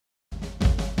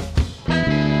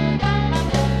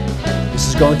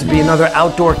going to be another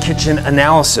outdoor kitchen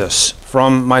analysis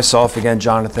from myself again,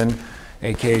 Jonathan,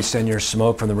 aka Senor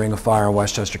Smoke from the Ring of Fire in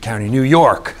Westchester County, New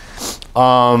York.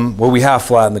 Where we have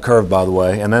flattened the curve, by the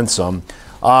way, and then some.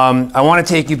 I want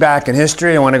to take you back in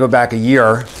history. I want to go back a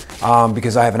year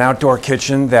because I have an outdoor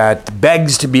kitchen that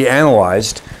begs to be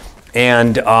analyzed.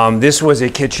 And this was a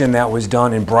kitchen that was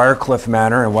done in Briarcliff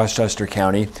Manor in Westchester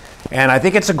County. And I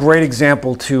think it's a great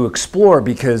example to explore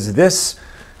because this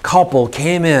couple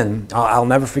came in, I'll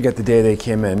never forget the day they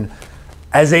came in,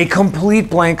 as a complete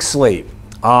blank slate.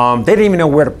 They didn't even know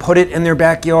where to put it in their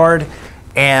backyard.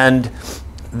 And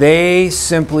they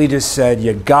simply just said,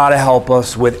 you gotta help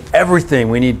us with everything.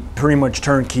 We need pretty much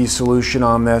turnkey solution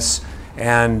on this.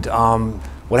 And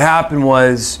what happened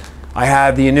was I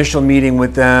had the initial meeting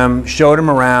with them, showed them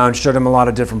around, showed them a lot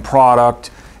of different product,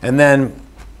 and then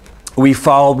we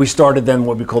started then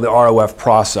what we call the ROF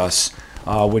process,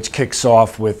 which kicks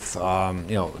off with,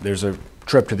 there's a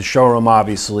trip to the showroom,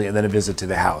 obviously, and then a visit to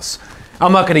the house.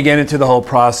 I'm not gonna get into the whole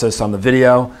process on the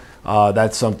video.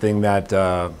 That's something that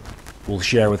we'll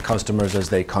share with customers as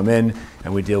they come in,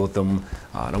 and we deal with them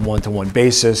on a one-to-one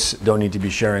basis. Don't need to be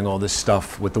sharing all this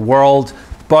stuff with the world,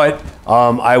 but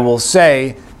I will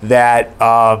say that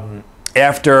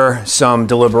after some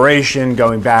deliberation,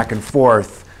 going back and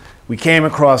forth, we came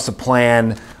across a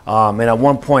plan, and at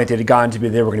one point it had gotten to be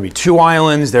there were going to be two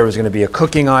islands. There was going to be a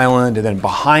cooking island, and then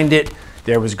behind it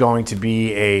there was going to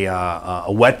be a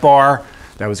wet bar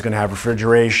that was going to have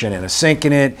refrigeration and a sink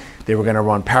in it. They were going to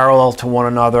run parallel to one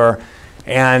another.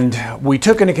 And we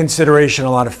took into consideration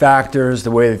a lot of factors,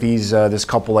 the way that this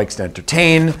couple likes to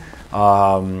entertain,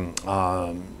 so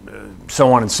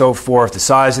on and so forth, the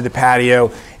size of the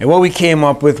patio. And what we came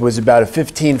up with was about a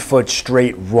 15-foot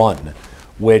straight run,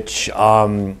 which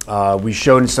we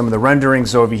showed in some of the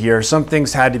renderings over here. Some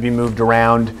things had to be moved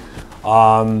around.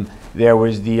 There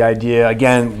was the idea,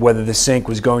 again, whether the sink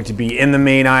was going to be in the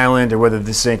main island or whether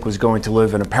the sink was going to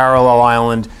live in a parallel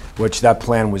island, which that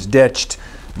plan was ditched.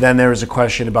 Then there was a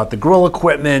question about the grill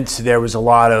equipment. There was a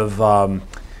lot of,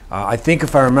 I think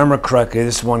if I remember correctly,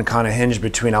 this one kind of hinged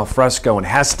between Alfresco and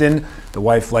Heston. The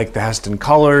wife liked the Heston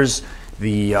colors.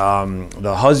 The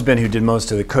husband, who did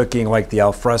most of the cooking, liked the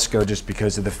Alfresco just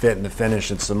because of the fit and the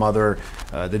finish and some other,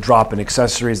 the drop-in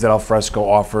accessories that Alfresco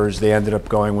offers. They ended up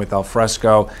going with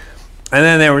Alfresco. And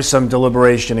then there was some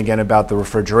deliberation again about the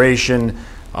refrigeration.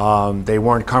 They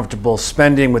weren't comfortable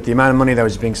spending with the amount of money that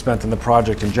was being spent on the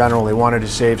project in general. They wanted to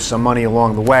save some money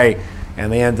along the way, and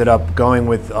they ended up going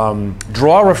with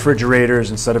draw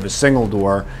refrigerators instead of a single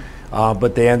door,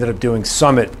 but they ended up doing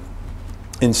Summit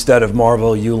instead of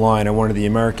Marvel, Uline, or one of the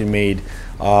American-made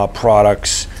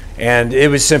products. And it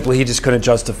was simply, he just couldn't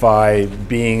justify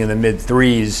being in the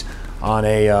mid-threes on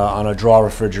a draw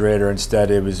refrigerator. Instead,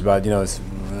 it was about, $1,600,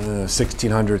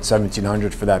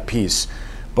 $1,700 for that piece.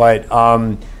 But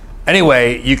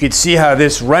anyway, you could see how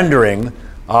this rendering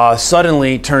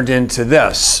suddenly turned into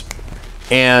this.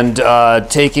 And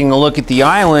taking a look at the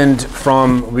island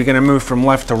we're going to move from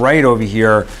left to right over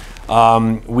here.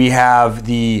 We have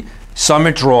the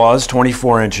Summit draws,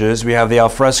 24 inches. We have the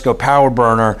Alfresco power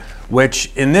burner,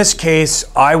 which in this case,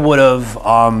 I would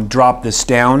have dropped this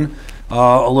down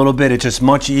a little bit. It's just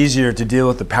much easier to deal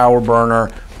with the power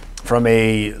burner from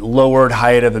a lowered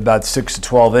height of about 6 to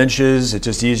 12 inches. It's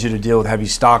just easier to deal with heavy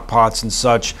stock pots and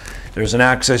such. There's an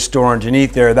access door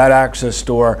underneath there. That access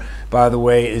door, by the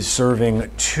way, is serving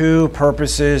two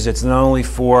purposes. It's not only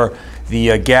for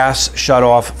the gas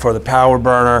shutoff for the power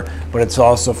burner, but it's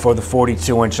also for the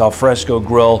 42-inch Alfresco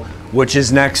grill, which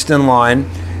is next in line.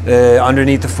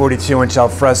 Underneath the 42-inch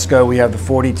Alfresco, we have the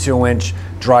 42-inch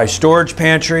dry storage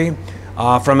pantry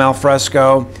from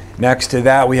Alfresco. Next to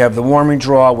that, we have the warming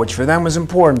drawer, which for them was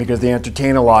important because they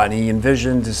entertain a lot, and he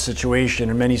envisioned a situation,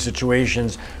 or many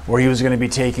situations, where he was going to be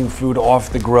taking food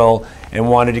off the grill and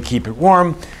wanted to keep it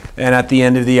warm. And at the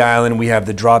end of the island, we have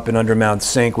the drop-in undermount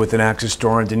sink with an access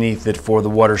door underneath it for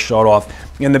the water shut-off.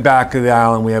 In the back of the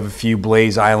island, we have a few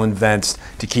Blaze Island vents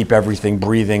to keep everything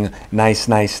breathing nice,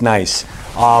 nice, nice.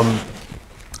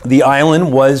 The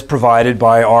island was provided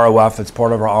by ROF. It's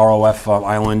part of our ROF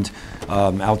island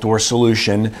outdoor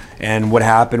solution, and what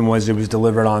happened was it was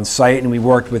delivered on site, and we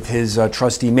worked with his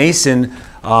trusty mason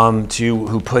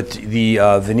who put the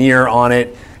veneer on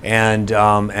it and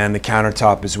the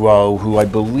countertop as well, who I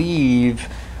believe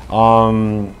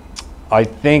I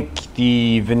think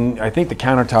the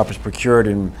countertop was procured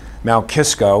in Mount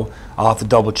Kisco. I'll have to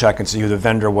double check and see who the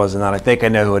vendor was and that. I think I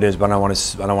know who it is, but I don't want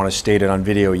to state it on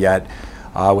video yet.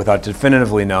 Without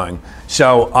definitively knowing.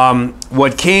 So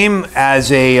what came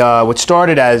as what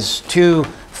started as two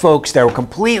folks that were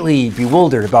completely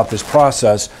bewildered about this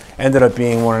process. Ended up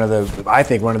being one of the, I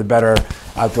think, one of the better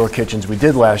outdoor kitchens we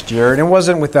did last year, and it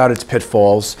wasn't without its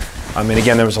pitfalls. I mean,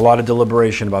 again, there was a lot of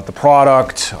deliberation about the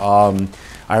product.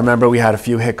 I remember we had a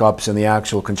few hiccups in the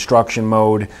actual construction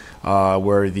mode,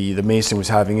 where the mason was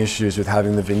having issues with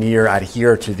having the veneer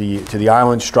adhere to the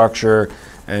island structure,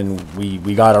 and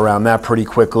we got around that pretty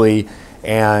quickly.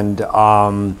 And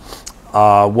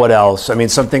what else? I mean,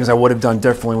 some things I would have done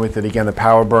differently with it. Again, the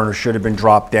power burner should have been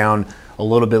dropped down a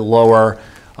little bit lower,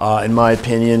 in my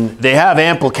opinion. They have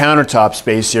ample countertop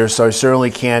space here, so I certainly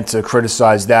can't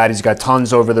criticize that. He's got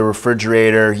tons over the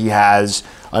refrigerator. He has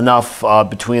enough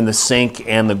between the sink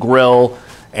and the grill,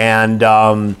 and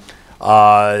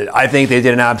I think they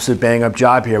did an absolute bang-up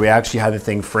job here. We actually had the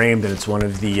thing framed, and it's one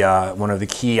of the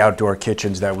key outdoor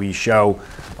kitchens that we show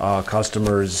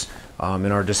customers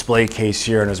in our display case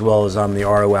here, and as well as on the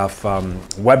ROF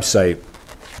website.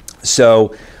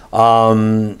 So,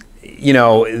 you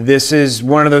know, this is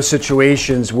one of those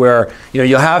situations where, you know,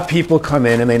 you'll have people come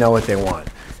in and they know what they want.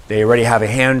 They already have a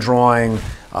hand drawing.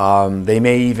 They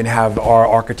may even have our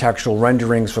architectural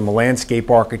renderings from a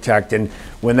landscape architect. And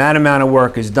when that amount of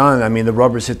work is done, I mean, the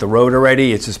rubber's hit the road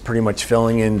already. It's just pretty much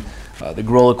filling in the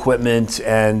grill equipment,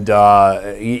 and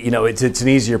you know, it's an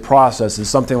easier process. And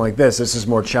something like this is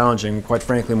more challenging, quite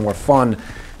frankly, more fun,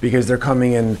 because they're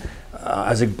coming in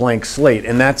as a blank slate,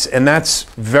 and that's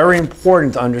very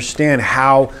important to understand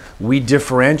how we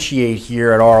differentiate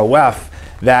here at ROF.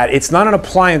 That it's not an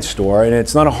appliance store and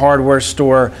it's not a hardware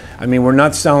store. I mean, we're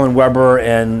not selling Weber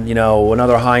and, you know,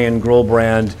 another high-end grill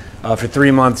brand for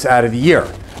 3 months out of the year.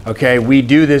 Okay, we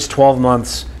do this 12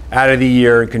 months out of the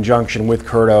year in conjunction with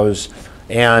Curto's,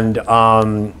 and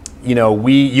you know,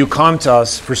 you come to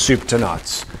us for soup to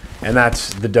nuts, and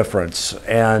that's the difference,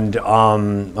 and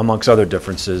amongst other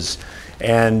differences.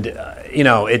 And you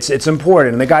know, it's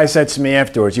important. And the guy said to me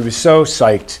afterwards, he was so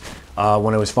psyched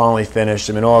when it was finally finished.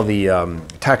 I mean, all the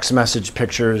text message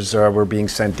pictures were being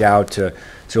sent out to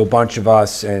a bunch of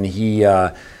us, and he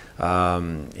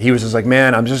was just like,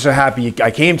 man, I'm just so happy I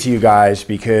came to you guys,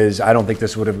 because I don't think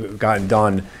this would have gotten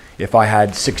done if I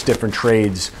had 6 different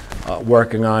trades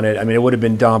working on it. I mean, it would have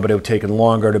been done, but it would have taken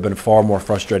longer. It would have been a far more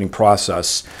frustrating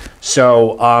process.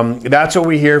 So that's what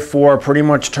we're here for, pretty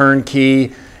much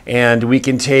turnkey. And we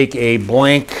can take a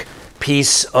blank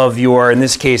piece of your, in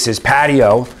this case, his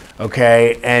patio,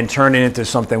 okay, and turn it into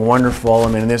something wonderful. I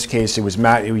mean, in this case, it was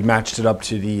we matched it up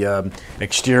to the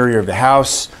exterior of the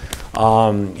house.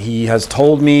 He has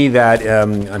told me that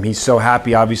he's so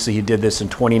happy. Obviously, he did this in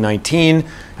 2019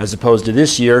 as opposed to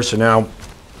this year. So now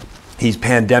he's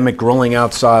pandemic grilling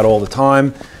outside all the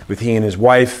time with he and his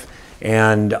wife.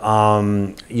 And,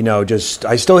 you know,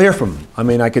 I still hear from him. I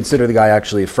mean, I consider the guy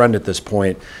actually a friend at this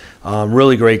point.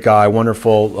 Really great guy,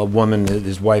 wonderful woman.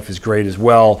 His wife is great as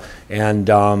well. And,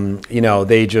 you know,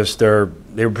 they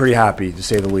were pretty happy, to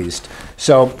say the least.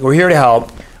 So we're here to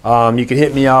help. You can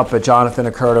hit me up at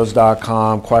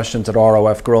jonathan@curtos.com. Questions at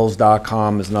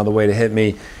rofgrills.com is another way to hit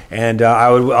me. And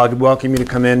I'd welcome you to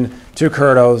come in to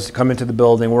Curto's, come into the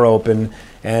building. We're open.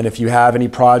 And if you have any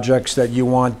projects that you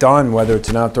want done, whether it's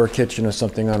an outdoor kitchen or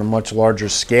something on a much larger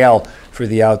scale for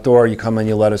the outdoor, you come and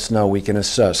you let us know. We can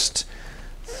assist.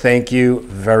 Thank you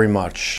very much.